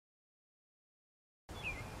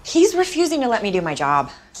He's refusing to let me do my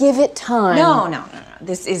job. Give it time. No.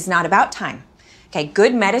 This is not about time. Okay,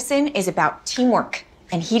 good medicine is about teamwork,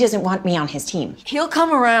 and he doesn't want me on his team. He'll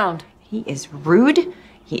come around. He is rude,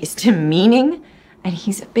 he is demeaning, and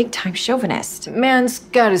he's a big-time chauvinist. Man's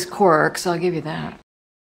got his quirks, I'll give you that.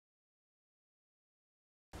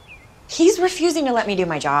 He's refusing to let me do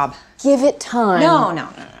my job. Give it time. No.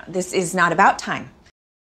 This is not about time.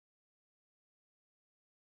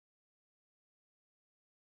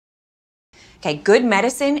 Okay, good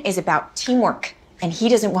medicine is about teamwork, and he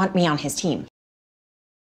doesn't want me on his team.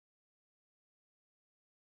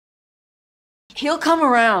 He'll come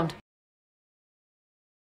around.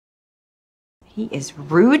 He is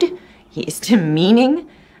rude, he is demeaning,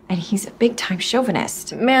 and he's a big-time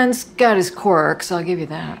chauvinist. Man's got his quirks, I'll give you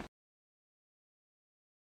that.